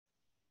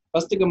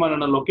First command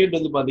என்ன locate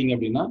வந்து பாத்தீங்க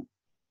அப்படின்னா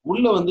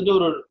உள்ள வந்துட்டு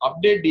ஒரு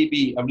அப்டேட்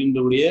டிபி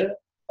அப்படின்றக்கூடிய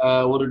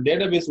ஒரு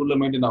டேட்டாபேஸ் உள்ள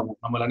மெயின்டைன் ஆகும்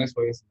நம்ம லினக்ஸ்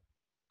OS.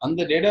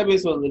 அந்த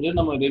டேட்டாபேஸ் வந்துட்டு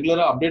நம்ம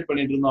ரெகுலரா அப்டேட்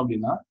பண்ணிட்டு இருந்தோம்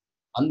அப்படின்னா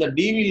அந்த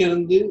டிவில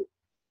இருந்து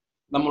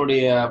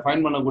நம்மளுடைய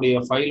ஃபைண்ட்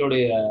பண்ணக்கூடிய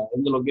ஃபைலோடைய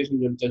எந்த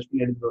லொகேஷன் சர்ச்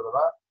பண்ணி எடுத்துட்டு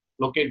வரதா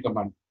லொகேட்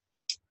கமாண்ட்.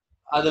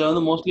 அதுல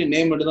வந்து மோஸ்ட்லி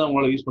நேம் மட்டும் தான்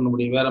உங்களால யூஸ் பண்ண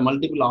முடியும், வேற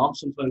மல்டிபிள்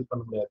ஆப்ஷன்ஸ்லாம் யூஸ்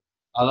பண்ண முடியாது.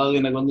 அதாவது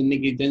எனக்கு வந்து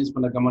இன்னைக்கு சேஞ்ச்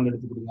பண்ண கமாண்ட்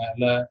எடுத்து கொடுங்க,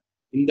 இல்ல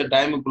இந்த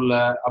டைமுக்குள்ள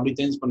அப்படி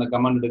சேஞ்ச் பண்ண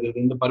கமாண்ட் எடுக்கிறது,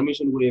 இந்த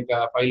பர்மிஷன் கூடிய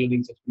ஃபைல்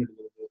நீங்க சர்ச் பண்ணி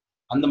எடுக்கிறது,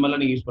 அந்த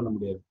மாதிரிலாம் நீங்க யூஸ் பண்ண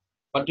முடியாது.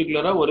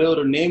 பர்டிகுலரா ஒரே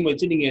ஒரு நேம்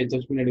வச்சு நீங்க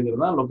சர்ச் பண்ணி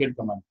எடுக்கிறது தான் லொகேட்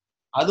கமாண்ட்.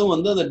 அதுவும்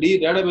வந்து அந்த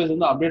டேட்டாபேஸ்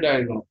வந்து அப்டேட்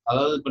ஆகிருக்கணும்.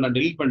 அதாவது இப்போ நான்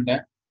டெலிட்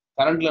பண்ணிட்டேன்,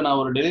 கரண்ட்ல நான்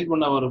ஒரு டெலிட்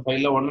பண்ண ஒரு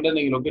ஃபைல உடனே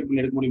நீங்க லொகேட்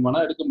பண்ணி எடுக்க முடியுமானா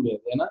எடுக்க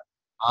முடியாது. ஏன்னா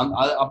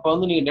அப்போ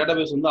வந்து நீங்க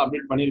டேட்டாபேஸ் வந்து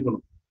அப்டேட்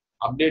பண்ணியிருக்கணும்.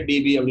 அப்டேட்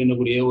டிபி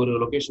அப்படின்னக்கூடிய ஒரு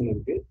லொகேஷன்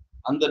இருக்கு.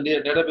 அந்த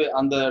டேட்டாபேஸ்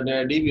அந்த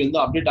டிபி வந்து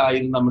அப்டேட்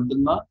ஆகியிருந்தா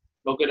மட்டும்தான்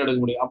லொகேட் எடுக்க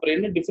முடியும். அப்புறம்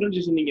என்ன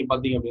டிஃபரன்சியேஷன் நீங்க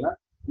பாத்தீங்க அப்படின்னா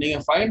நீங்க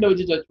ஃபைண்டை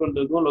வச்சு சர்ச்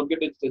பண்றதுக்கும்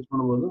லொகேட் வச்சு சர்ச்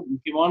பண்ணும்போது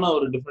முக்கியமான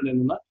ஒரு டிஃபரெண்ட்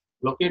என்னன்னா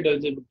லொகேட்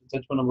வச்சு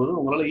சர்ச் பண்ணும்போது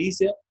உங்களால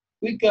ஈஸியா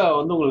குயிக்கா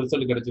வந்து உங்களுக்கு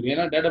ரிசல்ட் கிடைச்சிடும்.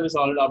 ஏன்னா டேட்டாபேஸ்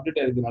ஆல்ரெடி அப்டேட்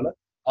ஆயிருக்கனால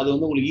அது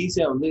வந்து உங்களுக்கு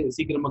ஈஸியா வந்து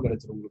சீக்கிரமா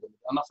கிடைச்சிடும் உங்களுக்கு.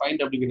 ஆனா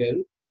ஃபைண்ட் அப்படி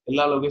கிடையாது,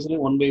 எல்லா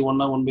லொகேஷனையும் ஒன் பை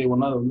ஒன்னா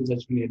அதை வந்து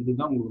சர்ச் பண்ணி எடுத்து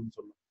தான் உங்களுக்கு வந்து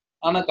சொல்லணும்.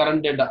 ஆனா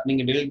கரண்ட் டேட்டா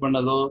நீங்க டெலிட்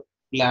பண்ணதோ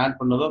இல்லை ஆட்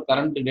பண்ணதோ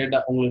கரண்ட் டேட்டா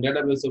உங்களுக்கு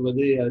டேட்டாபேஸை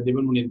வந்து அது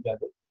டிபெண்ட்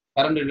பண்ணியிருக்காது.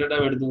 கரண்ட்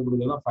டேட்டாவை எடுத்து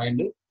கொடுக்குறது தான்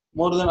ஃபைண்டு.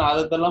 மோர் தென்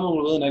அதை இல்லாமல்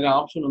உங்களுக்கு வந்து நிறைய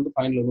ஆப்ஷன் வந்து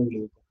ஃபைண்டில் வந்து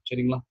உங்களுக்கு இருக்கும்.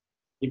 சரிங்களா?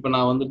 இப்போ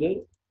நான் வந்துட்டு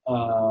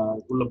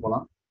உள்ள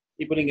போகலாம்.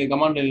 இப்போ நீங்கள்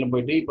கமாண்ட் லைனில்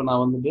போயிட்டு இப்போ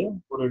நான் வந்துட்டு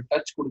ஒரு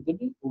டச்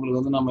கொடுத்துட்டு உங்களுக்கு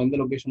வந்து நம்ம எந்த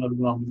லொக்கேஷனில்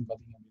இருக்கணும் அப்படின்னு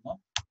பார்த்தீங்க அப்படின்னா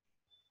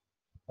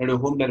என்னோட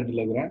ஹோம்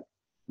டைரக்டரியில் இருக்கிறேன்.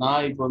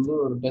 நான் இப்போ வந்து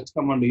ஒரு டச்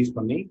கமாண்ட் யூஸ்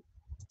பண்ணி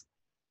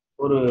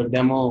ஒரு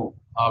டெமோ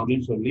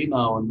அப்படின்னு சொல்லி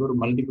நான் வந்து ஒரு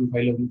மல்டிபிள்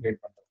ஃபைலை வந்து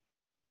கிரியேட் பண்ணுறேன்.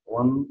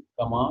 1,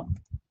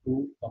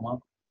 2,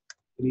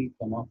 3,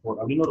 4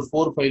 அப்படின்னு ஒரு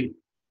 4 ஃபைல்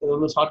இது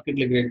வந்து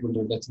ஷார்ட்கட்ல கிரியேட்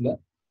பண்ணுறேன். டச்சில்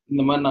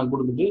இந்த மாதிரி நான்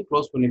கொடுத்துட்டு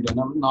க்ளோஸ் பண்ணிட்டேன்.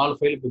 அப்படின்னு 4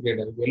 ஃபைல் இப்போ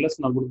கிரியேட் ஆயிருக்கு. எல்எஸ்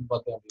நான் கொடுத்து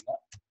பார்த்தேன் அப்படின்னா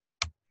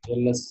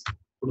எல்எஸ்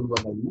கொடுத்து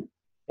பார்த்தேன் அப்படின்னா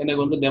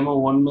எனக்கு வந்து டெமோ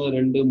 1,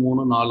 2,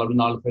 3, 4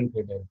 அப்படின்னு 4 ஃபைல்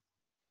கிரியேட் ஆயிருக்கு.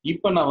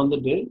 இப்போ நான்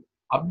வந்துட்டு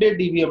அப்டேட்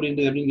டிபி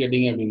அப்படின்றது எப்படின்னு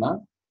கேட்டீங்க அப்படின்னா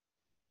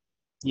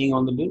நீங்கள்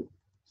வந்துட்டு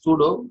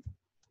சூடோ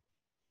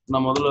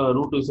நான் முதல்ல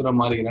ரூட் யூஸராக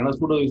மாறிக்கிறேன். ஏன்னா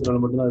சூடோ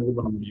யூஸரால் மட்டும்தான் இது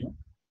பண்ண முடியும்.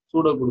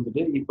 சூடோ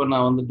கொடுத்துட்டு இப்போ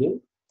நான் வந்துட்டு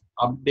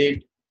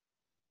அப்டேட்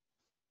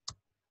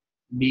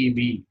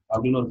டிபி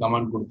அப்படின்னு ஒரு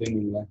கமாண்ட்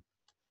கொடுத்தீங்களா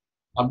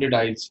அப்டேட்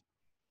ஆயிடுச்சு.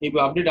 இப்போ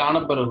அப்டேட்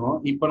ஆன பிறகும்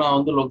இப்போ நான்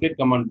வந்து லொகேட்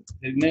கமாண்ட்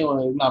ஏற்கனவே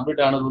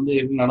அப்டேட் ஆனது வந்து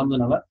எப்படி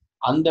நடந்ததுனால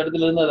அந்த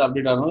இடத்துல இருந்து அது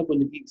அப்டேட் ஆகணும்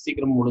கொஞ்சம்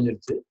சீக்கிரமா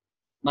முடிஞ்சிருச்சு.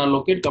 நான்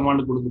லொகேட்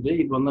கமாண்ட் கொடுத்துட்டு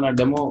இப்போ வந்து நான்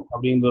டெமோ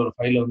அப்படின்ற ஒரு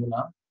ஃபைலை வந்து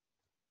நான்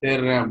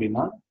தேடுறேன்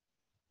அப்படின்னா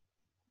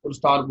ஒரு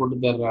ஸ்டார்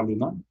போட்டு தேடுறேன்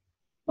அப்படின்னா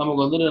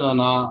நமக்கு வந்து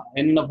நான்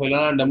என்னென்ன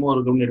ஃபைலாம் டெமோ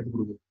இருக்குன்னு எடுத்து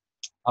கொடுக்குது.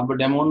 அப்போ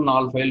டெமோன்னு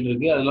 4 ஃபைல்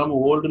இருக்கு. அது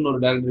இல்லாமல் ஓல்டுன்னு ஒரு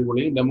டைரக்டரி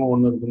கூடயும் டெமோ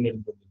 1 இருக்குன்னு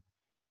எடுத்து கொடுக்குது.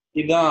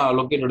 இதுதான்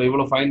லொக்கேட்டோட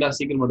இவ்வளோ ஃபைண்டா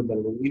சீக்கிரம் எடுத்து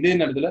தருது. இதே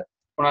நேரத்தில்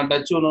இப்போ நான்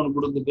டச் ஒன்று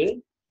கொடுத்துட்டு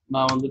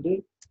நான் வந்துட்டு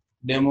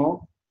டெமோ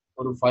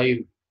ஒரு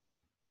ஃபைல்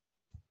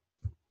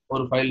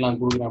நான்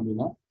கொடுக்குறேன்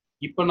அப்படின்னா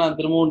இப்போ நான்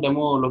திரும்பவும்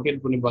டெமோ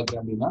லொக்கேட் பண்ணி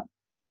பார்க்குறேன் அப்படின்னா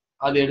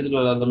அது எடுத்துட்டு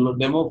வராது. அந்த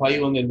டெமோ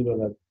 5 வந்து எடுத்துட்டு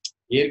வராது.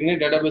 ஏற்கனவே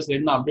டேட்டாபேஸ்ல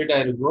என்ன அப்டேட்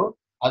ஆயிருக்கோ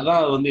அதுதான்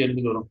அது வந்து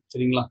எடுத்துட்டு வரும்.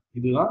 சரிங்களா?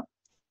 இதுதான்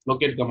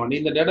லொக்கேட் கமாண்ட்.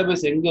 இந்த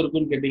டேட்டாபேஸ் எங்க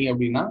இருக்குன்னு கேட்டீங்க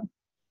அப்படின்னா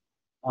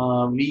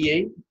விஐ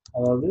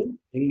அதாவது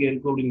எங்க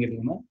இருக்கும் அப்படின்னு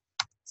கேட்டீங்கன்னா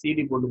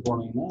சிடி போட்டு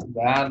போனீங்கன்னா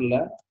வேர்ல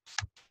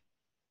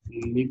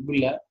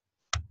லிப்ல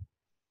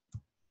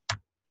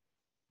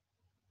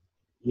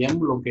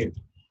எம் லொகேட்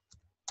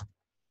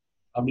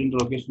அப்படின்ற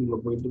லொகேஷனுக்குள்ள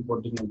போயிட்டு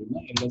போட்டீங்க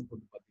அப்படின்னா எல்லாம்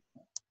போட்டு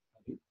பார்த்தீங்கன்னா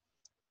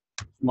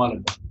ஸ்மால்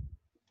லெட்டர்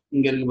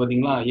இங்க இருக்கு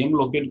பாத்தீங்களா எம்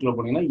லொகேட்குள்ள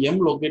போனீங்கன்னா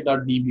எம் லொகேட்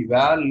டாட் டிபி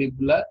வேர்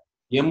லிப்ல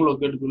M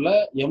லொகேட்டுக்குள்ள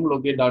M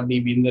locate dot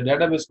DP இந்த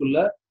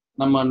டேட்டாபேஸ்க்குள்ள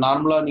நம்ம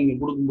நார்மலா நீங்க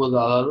கொடுக்கும்போது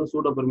அதாவது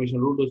pseudo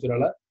permission root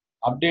யூசரால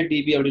update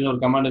DP அப்படின்னு ஒரு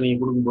கமாண்டை நீங்க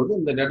கொடுக்கும்போது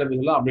இந்த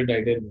டேட்டாபேஸ் எல்லாம் அப்டேட்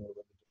ஆகிட்டே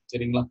இருக்கும்.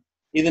 சரிங்களா?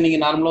 இதை நீங்க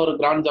நார்மலா ஒரு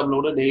கிராண்ட் ஜாப்ல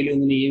கூட டெய்லி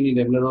வந்து நீங்க ஈவினிங்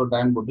டைம்ல ஏதோ ஒரு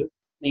டைம் போட்டு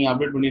நீங்க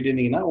அப்டேட் பண்ணிட்டு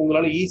இருந்தீங்கன்னா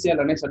உங்களால ஈஸியா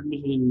லினக்ஸ்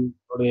அட்மினிஸ்ட்ரேஷன்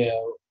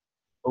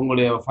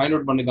உங்களுடைய ஃபைண்ட்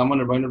அவுட் பண்ணி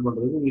கமாண்ட் ஃபைண்ட் அவுட்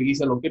பண்றதுக்கு உங்களுக்கு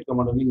ஈஸியா லொகேட்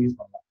கமாண்ட் வந்து யூஸ்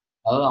பண்ணலாம்.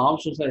 அதாவது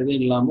ஆப்ஷன்ஸா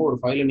எதுவும் இல்லாம ஒரு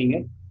ஃபைலை நீங்க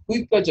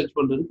குயிக்கா சர்ச்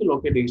பண்றதுக்கு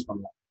லொகேட் யூஸ்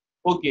பண்ணலாம்.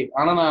 ஓகே,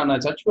 ஆனா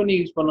நான் சர்ச் பண்ணி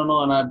யூஸ்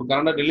பண்ணணும், நான் இப்போ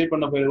கரண்டா டெலிட்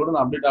பண்ண ஃபைல் கூட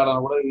நான் அப்டேட்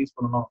ஆகலாம் கூட யூஸ்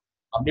பண்ணணும்,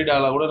 அப்டேட்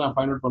ஆகலாம் கூட நான்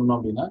ஃபைண்ட் அவுட் பண்ணணும்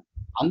அப்படின்னா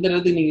அந்த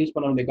இடத்துக்கு நீங்க யூஸ்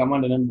பண்ண வேண்டிய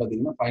கமாண்ட் என்னன்னு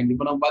பாத்தீங்கன்னா ஃபைண்ட்.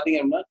 இப்போ நம்ம பாத்தீங்க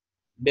அப்படின்னா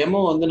டெமோ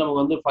வந்து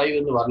நமக்கு வந்து 5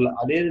 வந்து வரல.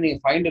 அதே நீங்க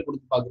ஃபைண்டை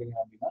கொடுத்து பாக்குறீங்க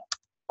அப்படின்னா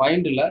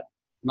ஃபைண்டில்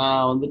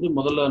நான் வந்துட்டு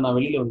முதல்ல நான்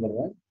வெளியில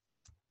வந்துடுறேன்.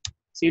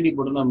 சிடி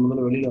போட்டு நான்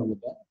முதல்ல வெளியில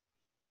வந்துட்டேன்.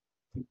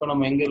 இப்போ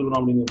நம்ம எங்க இருக்கிறோம்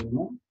அப்படின்னு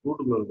கேட்டீங்கன்னா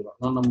ரூட்டுக்குள்ள இருக்கிறோம்.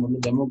 ஆனால் நம்ம வந்து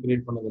டெமோ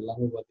கிரியேட் பண்ணது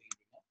எல்லாமே பார்த்தீங்க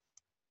அப்படின்னா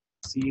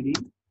சிடி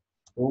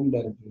ஹோம்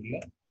டைரக்டரியில்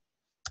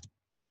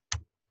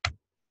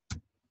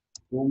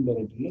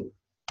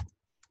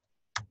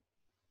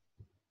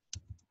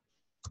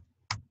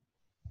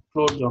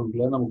க்ளோஸ்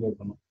டவுன்ல நம்ம கிரியேட்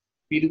பண்ணோம்.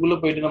 இதுக்குள்ள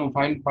போயிட்டு நம்ம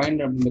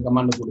ஃபைண்ட் அப்படின்ற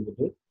கமாண்டை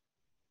கொடுத்துட்டு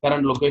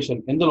கரண்ட் லொகேஷன்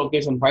எந்த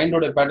லொகேஷன்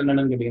ஃபைண்டோட பேட்டர்ன்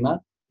என்னன்னு கேட்டீங்கன்னா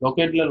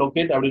லொகேட்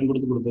அப்படின்னு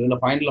கொடுத்து இல்லை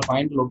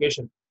ஃபைண்ட்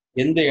லொகேஷன்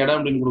எந்த இடம்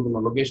அப்படின்னு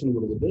கொடுக்கணும். லொகேஷன்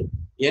கொடுத்துட்டு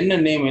என்ன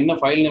நேம் என்ன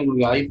ஃபைல் நேம்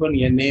கொடுக்கு ஐஃபன்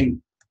என் நேம்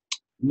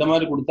இந்த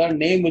மாதிரி கொடுத்தா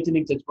நேம் வச்சு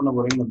நீங்க சர்ச் பண்ண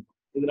போறீங்கன்னு இருக்கும்.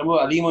 இது ரொம்ப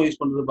அதிகமாக யூஸ்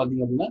பண்றது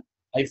பாத்தீங்க அப்படின்னா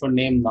ஐஃபன்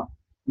நேம் தான்.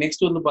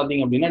 நெக்ஸ்ட் வந்து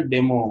பாத்தீங்க அப்படின்னா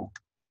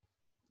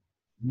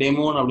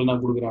டெமோன்னு அப்படி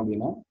நான் கொடுக்குறேன்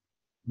அப்படின்னா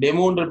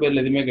டெமோன்ற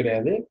பேர்ல எதுவுமே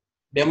கிடையாது,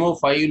 டெமோ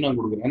 5 நான்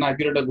கொடுக்குறேன். ஏன்னா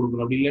அக்யூரேட்டா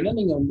கொடுக்கணும். அப்படி இல்லைன்னா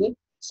நீங்க வந்து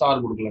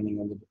ஸ்டார் கொடுக்கலாம். நீங்க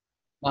வந்துட்டு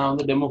நான்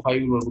வந்து டெமோ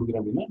 5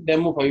 கொடுக்குறேன் அப்படின்னா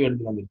டெமோ 5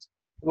 எடுத்து வந்துருச்சு.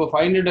 இப்போ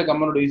 500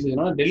 கமாண்டோட யூசேஜ்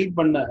என்ன, டெலிட்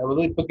பண்ண,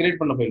 அதாவது இப்போ கிரியேட்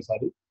பண்ண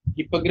ஃபைல்,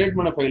 இப்போ கிரியேட்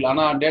பண்ண ஃபைல்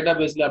ஆனா டேட்டா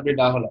பேஸ்ல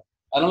அப்டேட் ஆகல,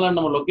 அதனால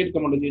நம்ம லொக்கேட்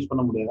கமாண்ட் யூஸ்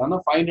பண்ண முடியாது. ஆனா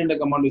 500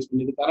 கமாண்ட் யூஸ்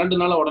பண்ணி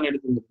கரண்ட்னால உடனே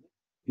எடுத்து வந்துருக்கு.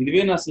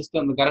 இதுவே நான்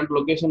சிஸ்டம் அந்த கரண்ட்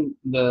லொகேஷன்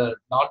இந்த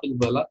டாட்டுக்கு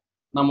பதிலாக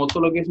நான்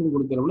மொத்த லொகேஷன்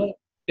கொடுக்குறோம்னா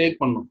டேக்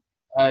பண்ணும்.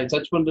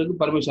 சர்ச் பண்றதுக்கு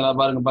பர்மிஷன்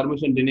பாருங்க,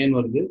 பர்மிஷன் டினேன்னு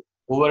வருது.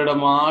 ஒவ்வொரு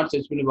இடமா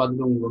சர்ச் பண்ணி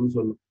பார்த்துட்டு உங்களுக்கு வந்து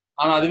சொல்லும்.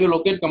 ஆனா அதுவே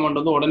லொக்கேட் கமாண்ட்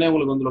வந்து உடனே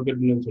உங்களுக்கு வந்து லொக்கேட்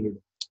பண்ணி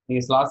சொல்லிடும்.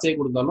 நீங்க ஸ்லாஸே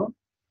கொடுத்தாலும்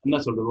என்ன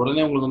சொல்றது,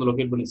 உடனே உங்களுக்கு வந்து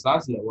லொக்கேட் பண்ணி,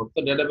 ஸ்லாஸ்ல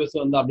ஒருத்த டேட்டா பேஸ்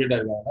வந்து அப்டேட்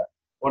ஆகிருக்காங்க,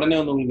 உடனே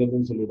வந்து உங்களுக்கு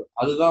எதுன்னு சொல்லிடும்.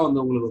 அதுதான் வந்து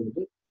உங்களுக்கு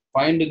வந்துட்டு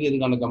ஃபைண்டுக்கு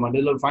இதுக்கான கமாண்ட்.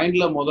 இதுல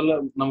ஃபைண்ட்ல முதல்ல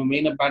நம்ம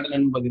மெயினா பேட்டர்ன்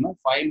என்னன்னு பாத்தீங்கன்னா,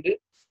 ஃபைண்டு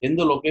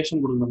எந்த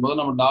லொகேஷன் கொடுக்கணும்.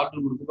 முதல்ல நம்ம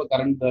டாட்னு கொடுத்தப்ப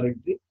கரண்ட்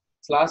டைரக்டரி,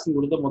 ஸ்லாஷ்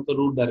கொடுத்த மொத்த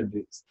ரூட்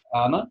டைரக்டரி.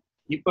 ஆனா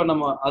இப்ப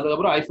நம்ம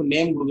அதுக்கப்புறம் ஐஃபோன்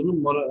நேம் கொடுக்கணும்.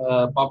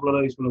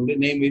 பாப்புலரா யூஸ் பண்ணக்கூடிய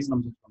நேம் வைஸ்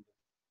நம்ம சர்ச் பண்றோம்.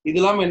 இது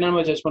இல்லாம என்ன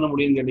நம்ம சர்ச் பண்ண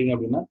முடியும்னு கேட்டீங்க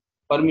அப்படின்னா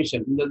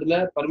பர்மிஷன். இந்த இதுல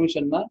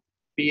பர்மிஷன்னா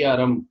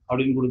பிஆர்எம்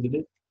அப்படின்னு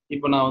கொடுத்துட்டு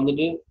இப்போ நான்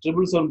வந்துட்டு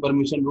 777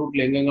 பர்மிஷன்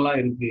ரூட்ல எங்கெங்கெல்லாம்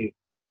இருக்கு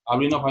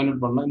அப்படின்னு ஃபைண்ட்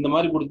அவுட் பண்ணலாம். இந்த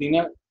மாதிரி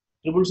கொடுத்தீங்கன்னா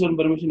 777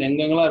 பர்மிஷன்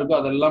எங்கெங்கெல்லாம் இருக்கோ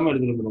அதெல்லாமே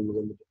எடுத்துட்டு வந்துடும்.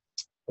 உங்களுக்கு வந்துட்டு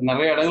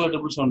நிறைய இடங்கள்ல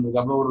 777 இருக்கு.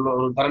 அப்போ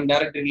ஒரு கரண்ட்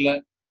டைரக்டரியில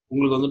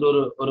உங்களுக்கு வந்துட்டு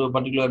ஒரு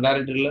பர்டிகுலர்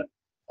டைரக்டரியில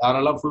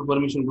யாரெல்லாம் ஃபுல்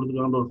பர்மிஷன்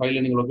கொடுத்துருக்காங்க ஒரு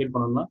ஃபைலை நீங்க லொக்கேட்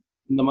பண்ணணும்னா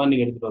இந்த மாதிரி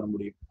நீங்க எடுத்துட்டு வர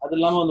முடியும். அது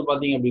இல்லாம வந்து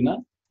பாத்தீங்க அப்படின்னா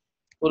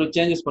ஒரு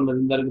சேஞ்சஸ் பண்றது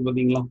இந்த இருக்கு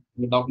பாத்தீங்களா,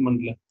 இந்த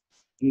டாக்குமெண்ட்ல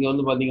இங்க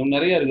வந்து பாத்தீங்கன்னா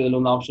நிறைய இருக்கு. இதுல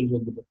வந்து ஆப்ஷன்ஸ்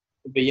வந்துட்டு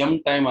இப்போ M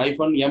time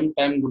iPhone M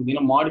time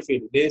கொடுத்தீங்கன்னா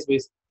மாடிஃபைடு டேஸ்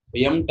வைஸ். இப்போ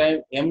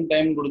எம்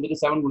டைம் கொடுத்துட்டு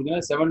 7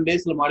 கொடுத்தீங்கன்னா 7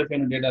 டேஸ்ல மாடிஃபை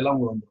ஆன டேட்டா எல்லாம்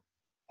உங்களுக்கு வந்துடும்.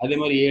 அதே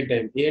மாதிரி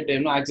ஏ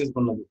டைம்னா ஆக்சஸ்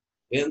பண்ணது,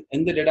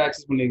 எந்த டேட்டா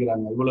ஆக்சஸ்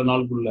பண்ணிக்கிறாங்க இவ்வளவு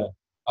நாளுக்குள்ள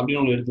அப்படின்னு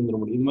உங்களுக்கு எடுத்து வந்துட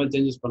முடியும். இது மாதிரி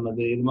சேஞ்சஸ்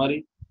பண்ணது, இது மாதிரி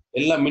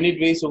எல்லா மினிட்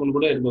வைஸ் உங்களுக்கு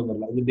கூட எடுத்து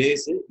வந்துடலாம். இது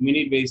டேஸ்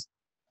மினிட் வைஸ்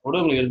கூட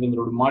உங்களுக்கு எடுத்து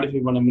வந்துடும். மாடிஃபை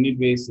பண்ண மினிட்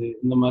வைஸ்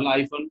இந்த மாதிரிலாம்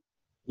ஐஃபோன்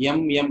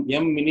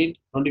எம் மினிட்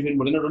 25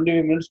 பார்த்தீங்கன்னா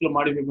 25 மினிட்ஸ்க்குள்ள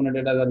மாடிஃபை பண்ண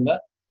டேட்டா இருந்தா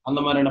அந்த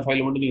மாதிரியான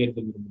ஃபைலை மட்டும் நீங்க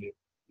எடுத்து வந்துட முடியும்.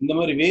 இந்த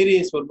மாதிரி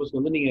வேரியஸ் பர்பஸ்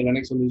வந்து நீங்க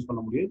லினக்ஸ் வந்து யூஸ்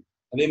பண்ண முடியும்.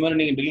 அதே மாதிரி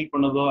நீங்க டிலீட்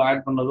பண்ணதோ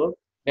ஆட் பண்ணதோ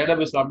டேட்டா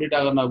பேஸ்ல அப்டேட்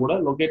ஆகுறனா கூட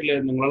லொக்கேட்ல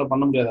உங்களால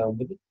பண்ண முடியாத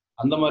வந்துட்டு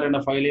அந்த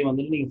மாதிரியான ஃபைலையும்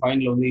வந்துட்டு நீங்க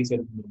ஃபைன்ல வந்து ஈஸியாக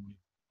எடுத்து வந்துட முடியும்.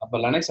 அப்போ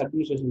லினக்ஸ்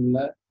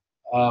அட்மினிஸ்ட்ரேஷன்ல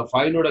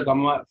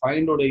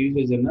ஃபைண்டோட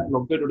யூசேஜ் என்ன,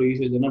 லொக்கேட்டோட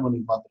யூசேஜ் என்ன பண்ணி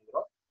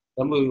பார்த்துருக்கிறோம்.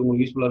 ரொம்ப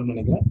உங்களுக்கு யூஸ்ஃபுல்லாக இருக்குன்னு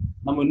நினைக்கிறேன்.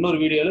 நம்ம இன்னொரு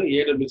வீடியோவில்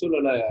AWS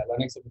இல்லை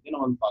லினக்ஸை பற்றி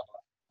நம்ம வந்து பார்க்கலாம்.